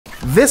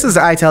This is the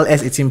Itel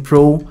S18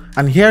 Pro,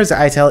 and here's the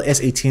Itel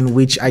S18,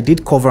 which I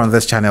did cover on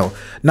this channel.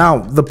 Now,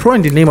 the Pro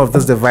in the name of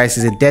this device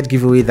is a dead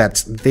giveaway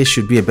that this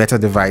should be a better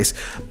device.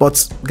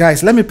 But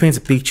guys, let me paint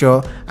a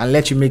picture and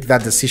let you make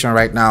that decision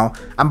right now.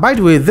 And by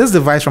the way, this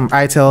device from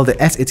Itel, the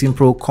S18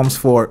 Pro, comes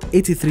for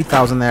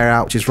 83,000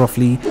 naira, which is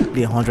roughly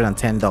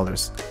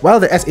 $110. While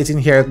the S18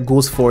 here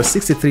goes for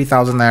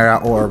 63,000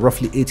 naira, or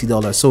roughly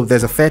 $80. So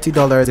there's a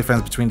 $30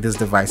 difference between these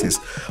devices.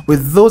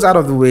 With those out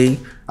of the way,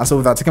 and so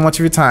without taking much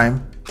of your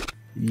time,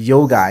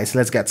 yo guys,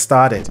 let's get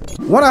started.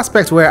 One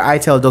aspect where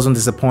Itel doesn't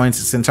disappoint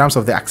is in terms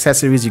of the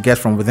accessories you get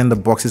from within the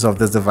boxes of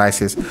these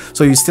devices.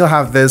 So you still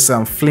have this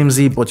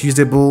flimsy but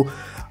usable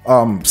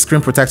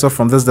screen protector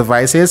from these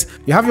devices.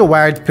 You have your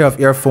wired pair of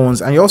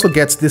earphones, and you also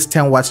get this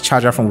 10 watts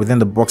charger from within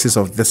the boxes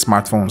of these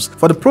smartphones.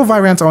 For the Pro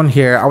variant on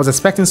here, I was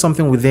expecting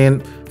something within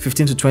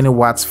 15 to 20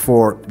 watts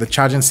for the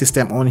charging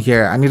system on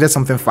here. I needed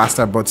something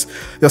faster, but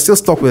you're still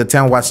stuck with a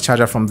 10 watts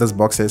charger from these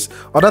boxes.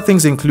 Other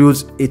things include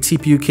a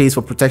TPU case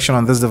for protection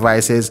on these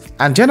devices,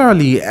 and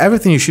generally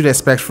everything you should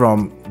expect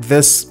from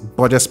this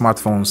budget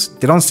smartphones.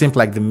 They don't seem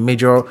like the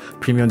major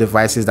premium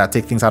devices that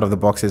take things out of the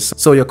boxes,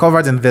 so you're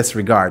covered in this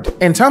regard.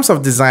 In terms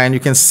of design,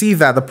 you can see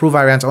that the Pro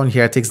variant on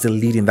here takes the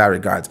lead in that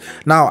regard.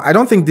 Now, I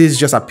don't think this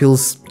just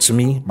appeals to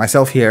me,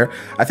 myself here.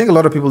 I think a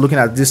lot of people looking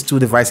at these two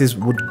devices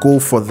would go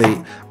for the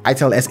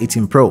Itel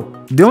S18 Pro.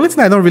 The only thing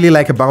I don't really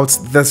like about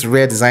this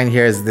rare design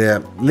here is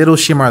the little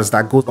shimmers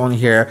that go on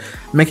here,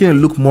 making it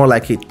look more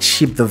like a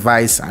cheap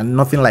device and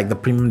nothing like the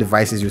premium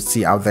devices you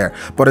see out there.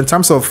 But in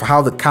terms of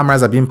how the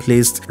cameras are being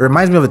placed, it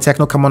reminds me of the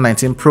Tecno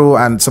 19 Pro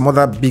and some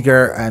other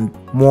bigger and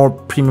more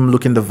premium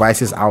looking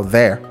devices out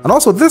there. And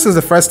also, this is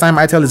the first time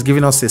Itel is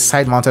giving us a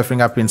side-mounted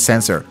fingerprint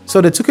sensor.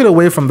 So they took it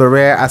away from the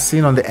rear as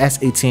seen on the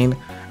S18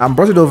 and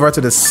brought it over to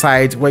the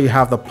side where you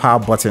have the power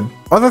button.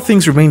 Other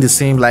things remain the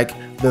same, like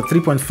the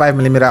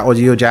 3.5mm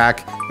audio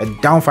jack, a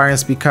downfiring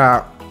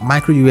speaker,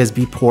 micro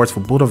USB ports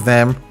for both of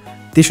them.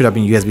 They should have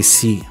been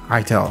USB-C,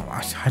 Itel,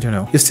 I don't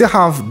know. You still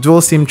have dual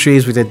SIM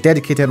trays with a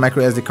dedicated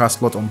micro SD card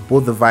slot on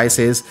both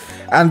devices,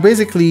 and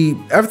basically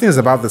everything is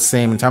about the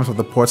same in terms of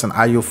the ports and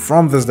I/O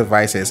from these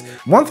devices.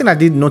 One thing I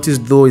did notice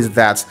though is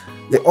that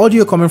the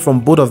audio coming from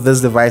both of these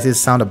devices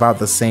sound about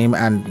the same,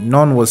 and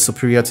none was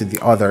superior to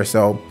the other,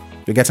 so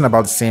you're getting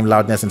about the same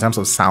loudness in terms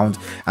of sound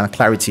and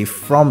clarity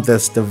from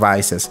these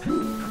devices.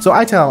 So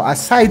Itel,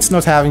 aside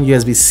not having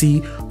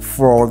USB-C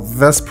for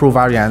this Pro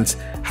variant,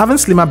 having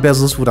slimmer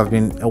bezels would have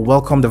been a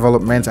welcome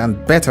development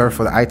and better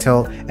for the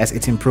Itel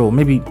S18 Pro.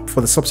 Maybe for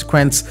the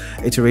subsequent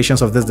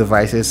iterations of these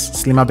devices,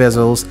 slimmer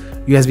bezels,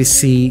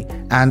 USB-C,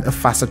 and a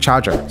faster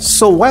charger.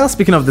 So while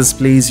speaking of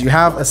displays, you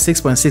have a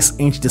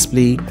 6.6-inch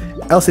display,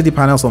 LCD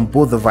panels on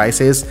both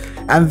devices,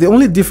 and the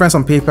only difference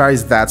on paper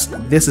is that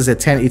this is a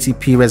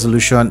 1080p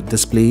resolution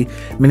display,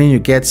 meaning you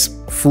get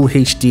full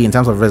HD in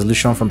terms of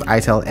resolution from the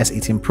Itel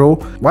S18 Pro,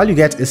 while you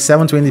get a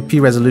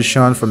 720p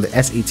resolution from the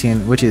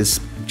S18, which is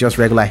just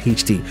regular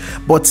HD.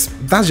 But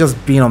that's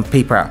just being on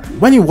paper.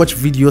 When you watch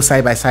video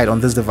side by side on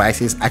these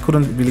devices, I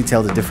couldn't really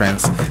tell the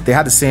difference. They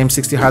had the same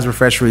 60Hz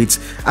refresh rates,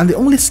 and the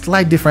only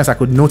slight difference I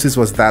could notice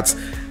was that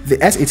the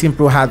S18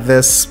 Pro had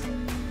this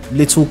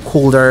little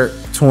colder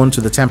tone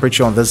to the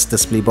temperature on this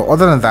display, but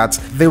other than that,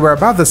 they were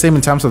about the same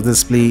in terms of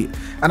display,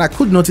 and I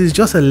could notice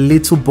just a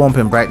little bump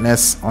in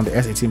brightness on the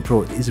S18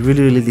 Pro. It's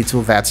really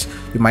little that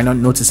you might not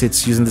notice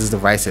it using these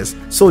devices.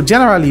 So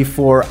generally,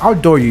 for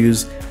outdoor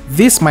use,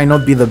 this might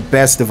not be the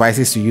best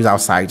devices to use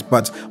outside,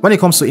 but when it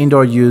comes to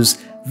indoor use,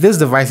 these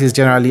devices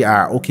generally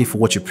are okay for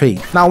what you pay.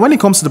 Now, when it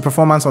comes to the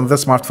performance on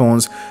these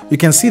smartphones, you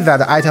can see that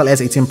the Itel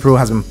S18 Pro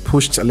has been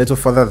pushed a little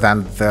further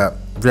than the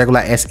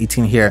regular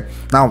S18 here.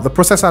 Now, the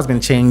processor has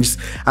been changed,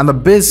 and the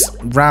base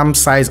RAM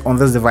size on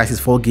this device is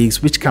 4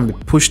 gigs, which can be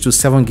pushed to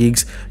 7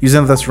 gigs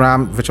using this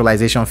RAM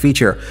virtualization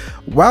feature.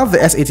 While the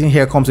S18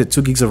 here comes with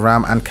 2 gigs of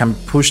RAM and can be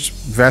pushed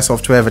via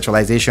software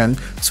virtualization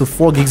to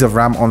 4 gigs of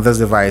RAM on this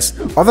device.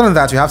 Other than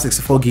that, you have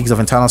 64 gigs of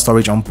internal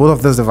storage on both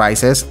of these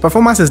devices.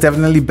 Performance is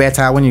definitely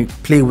better when you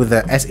play with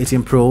the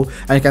S18 Pro,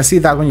 and you can see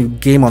that when you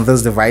game on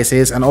these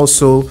devices and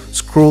also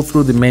scroll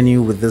through the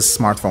menu with this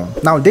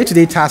smartphone. Now,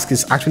 day-to-day task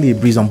is actually a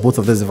breeze on both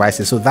of these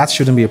devices, so that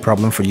shouldn't be a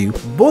problem for you.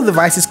 Both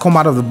devices come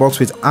out of the box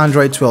with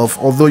Android 12,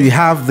 although you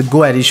have the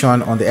Go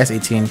edition on the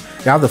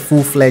S18, you have the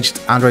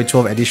full-fledged Android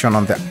 12 edition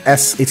on the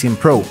S18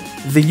 Pro.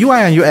 The UI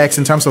and UX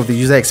in terms of the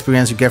user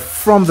experience you get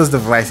from these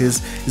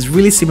devices is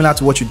really similar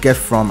to what you get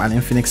from an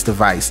Infinix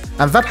device,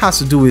 and that has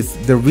to do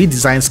with the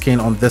redesigned skin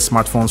on these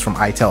smartphones from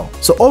Itel.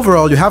 So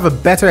overall, you have a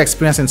better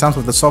experience in terms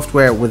of the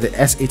software with the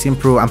S18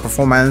 Pro and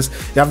performance.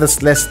 You have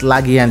this less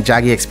laggy and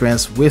jaggy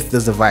experience with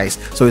this device,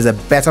 so it's a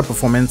better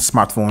performance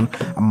smartphone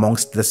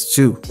amongst these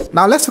two.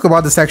 Now let's talk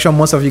about the section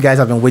most of you guys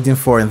have been waiting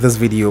for in this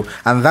video,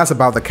 and that's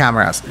about the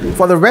cameras.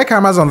 For the rear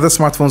cameras on these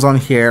smartphones on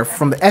here,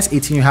 from the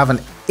S18 you have an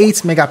 8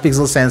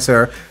 megapixel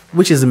sensor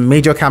which is the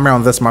major camera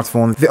on the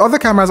smartphone. The other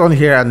cameras on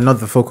here are not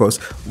the focus.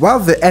 While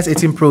the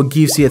S18 Pro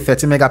gives you a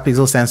 30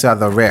 megapixel sensor at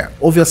the rear,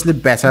 obviously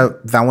better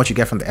than what you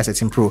get from the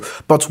S18 Pro.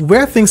 But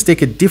where things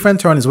take a different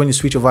turn is when you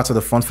switch over to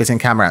the front-facing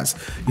cameras.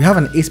 You have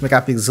an 8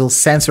 megapixel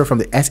sensor from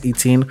the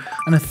S18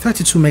 and a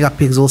 32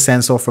 megapixel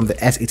sensor from the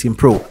S18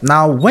 Pro.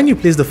 Now, when you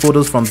place the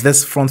photos from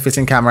this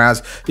front-facing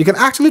cameras, you can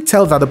actually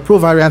tell that the Pro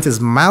variant is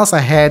miles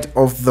ahead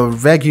of the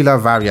regular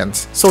variant.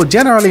 So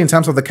generally, in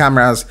terms of the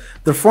cameras,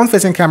 the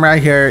front-facing camera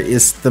here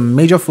is the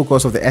major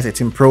focus of the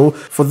S18 Pro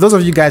for those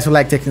of you guys who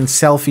like taking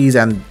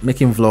selfies and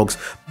making vlogs.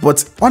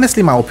 But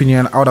honestly, my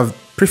opinion, I would have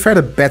preferred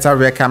a better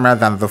rear camera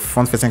than the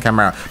front-facing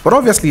camera. But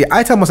obviously,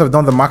 Itel must have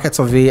done the market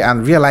survey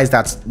and realized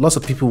that lots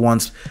of people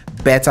want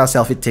better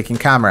selfie-taking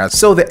cameras.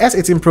 So the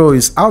S18 Pro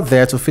is out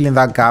there to fill in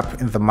that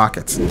gap in the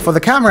market. For the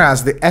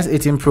cameras, the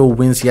S18 Pro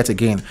wins yet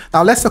again.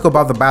 Now let's talk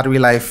about the battery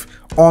life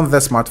on the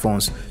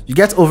smartphones. You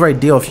get over a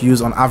day of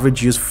use on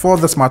average use for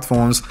the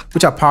smartphones,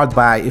 which are powered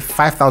by a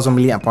 5000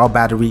 milliamp hour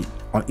battery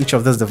on each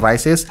of these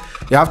devices.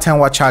 You have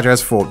 10-watt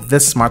chargers for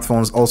these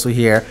smartphones also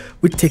here,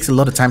 which takes a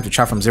lot of time to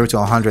charge from 0 to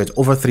 100,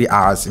 over 3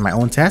 hours in my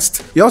own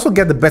test. You also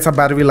get the better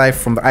battery life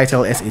from the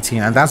Itel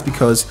S18, and that's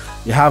because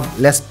you have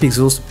less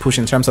pixels to push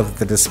in terms of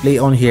the display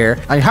on here,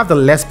 and you have the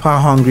less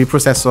power-hungry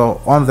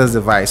processor on this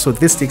device. So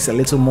this takes a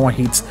little more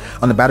heat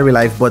on the battery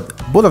life, but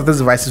both of these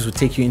devices will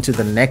take you into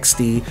the next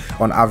day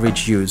on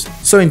average use.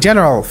 So in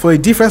general, for a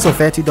difference of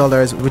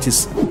 $30, which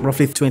is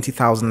roughly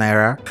 20,000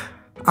 naira,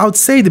 I would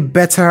say the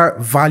better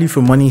value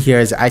for money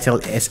here is the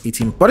Itel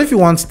S18. But if you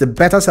want the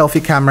better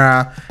selfie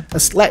camera, a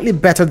slightly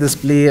better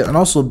display, and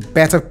also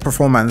better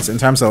performance in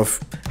terms of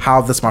how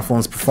the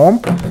smartphones perform,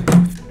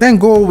 then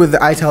go with the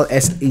Itel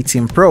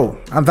S18 Pro.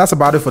 And that's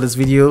about it for this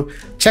video.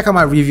 Check out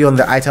my review on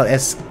the Itel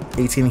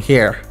S18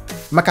 here.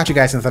 I'm gonna catch you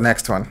guys in the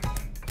next one.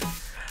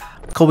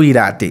 Kobe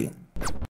that day.